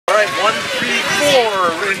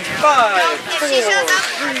in 5, 4, 3, 2.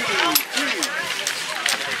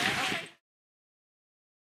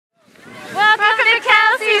 Welcome to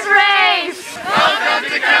Kelsey's race! Welcome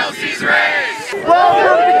to Kelsey's race!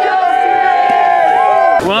 Welcome to Kelsey's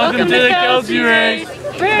race! Welcome to the Kelsey race!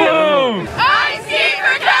 Boom! I ski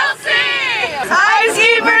for Kelsey! I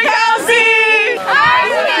ski for Kelsey! I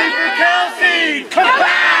ski for Kelsey!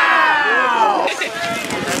 Kapow!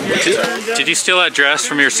 Did you steal that dress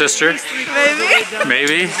from your sister? Maybe.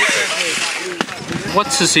 Maybe?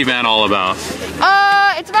 What's this event all about?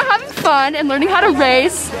 It's about having fun and learning how to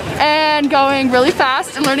race and going really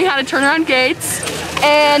fast and learning how to turn around gates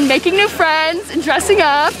and making new friends and dressing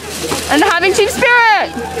up and having team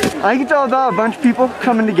spirit. I think it's all about a bunch of people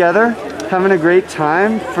coming together, having a great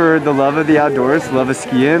time for the love of the outdoors, love of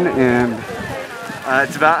skiing, and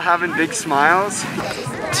it's about having big smiles.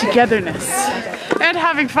 Togetherness and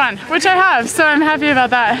having fun, which I have, so I'm happy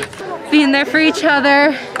about that. Being there for each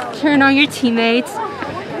other, cheering on your teammates,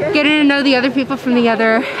 getting to know the other people from the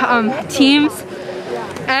other teams,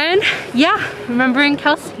 and yeah, remembering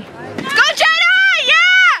Kelsey. Go Jenna!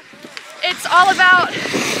 Yeah! It's all about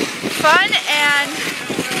fun and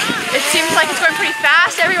it seems like it's going pretty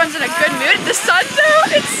fast. Everyone's in a good mood. The sun's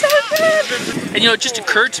out. It's so good. And you know, it just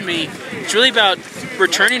occurred to me, it's really about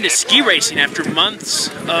returning to ski racing after months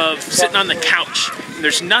of sitting on the couch. And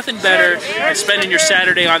there's nothing better than spending your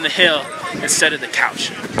Saturday on the hill instead of the couch.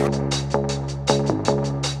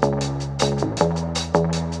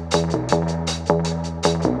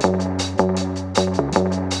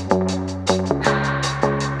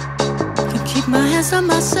 Keep my hands on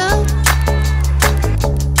myself.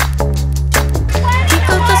 Keep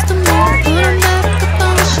up just a minute, put them back up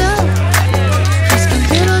on the shelf. Asking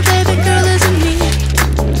little baby girl, is it me?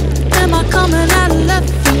 Am I coming out of left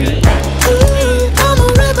field? Ooh, I'm a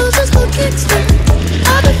rebel just for kicks.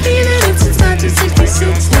 I've been feeling it since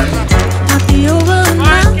 1966. Might be over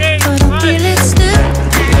now, but I feel it still.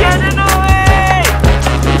 Get in the way!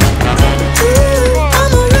 Ooh,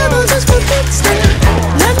 I'm a rebel just for kicks.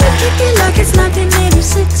 Let me kick it like it's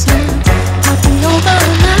 1986 now. Might be over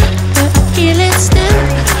now, but I feel it still.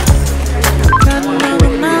 Driving around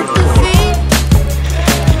with mouth to feet.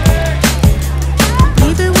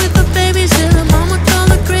 Leave it with the babies till the mama call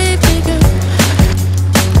the grave digger.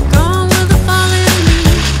 Gone with the falling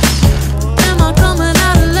leaves. Am I coming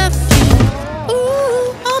out of left field?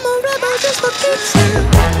 Ooh, I'm a rebel just for kicks now.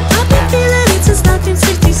 I've been feeling it since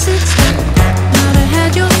 1966 now. Might have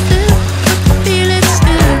had your fill, but I feel it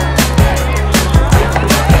still.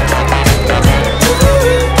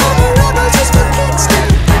 Ooh, I'm a rebel just for kicks now.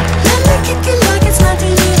 Let me kick it like it's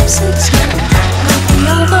 1986 now. Might be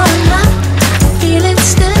over now, I feel it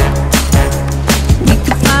still. We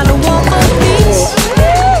could fight a war for peace.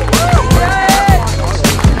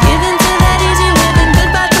 Giving to that easy living,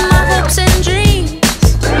 goodbye to my hopes and dreams.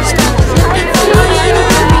 Stop flipping for my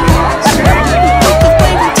enemies. We could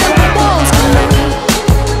wait until the walls come in.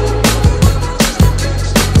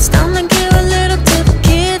 It's time to give a little to the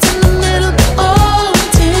kids in the middle. Oh,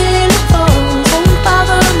 until it falls, won't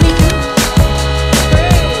bother me.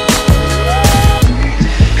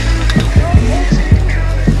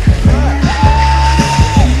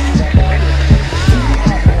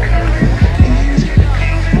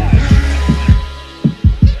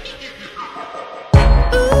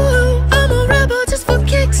 Ooh, I'm a rebel just for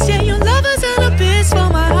kicks. Yeah, your lovers and a bitch for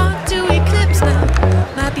my heart to eclipse now.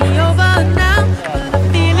 Might be over now, but I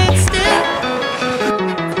feel it still.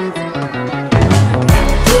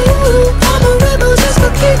 Ooh, I'm a rebel just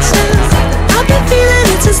for kicks now. I've been feeling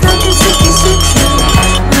it since 1966 now.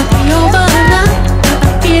 Might be over now, but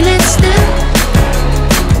I feel it still.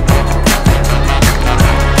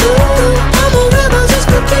 Ooh, I'm a rebel just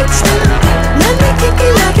for kicks now. Let me kick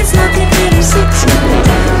it like it's 1986 now.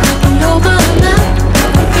 Might be over now,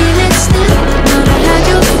 but I feel it still. Might have had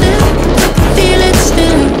your fill, but I feel it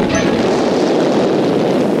still.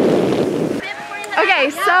 Okay,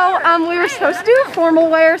 so we were supposed to do formal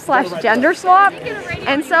wear / gender swap,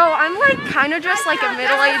 and so I'm like kind of just like a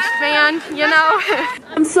middle-aged man, you know?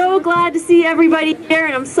 I'm so glad to see everybody here,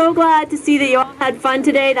 and I'm so glad to see that you all had fun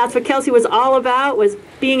today. That's what Kelsey was all about, was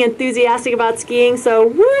being enthusiastic about skiing. So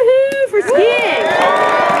woohoo for skiing!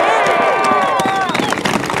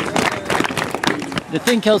 The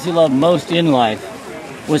thing Kelsey loved most in life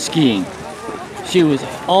was skiing. She was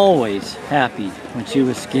always happy when she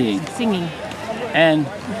was skiing. Singing. And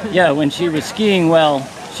yeah, when she was skiing well,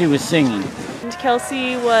 she was singing.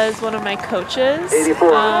 Kelsey was one of my coaches.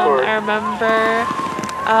 I remember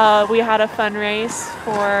we had a fun race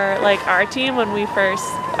for like our team when we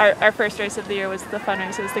our first race of the year was the fun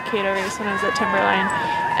race. It was the Cato race when I was at Timberline,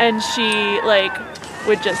 and she like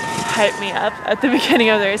would just hype me up at the beginning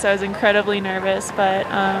of the race. I was incredibly nervous, but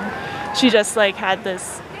she just like had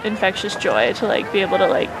this infectious joy to like be able to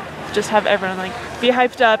like just have everyone like be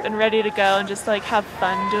hyped up and ready to go and just like have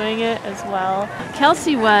fun doing it as well.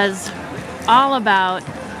 Kelsey was all about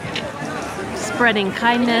spreading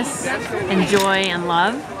kindness and joy and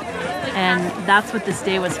love, and that's what this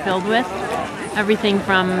day was filled with. Everything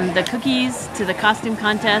from the cookies to the costume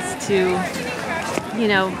contest to, you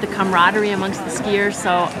know, the camaraderie amongst the skiers.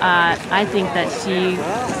 So I think that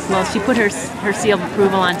she put her seal of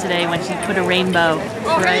approval on today when she put a rainbow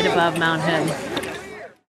right above Mount Hood.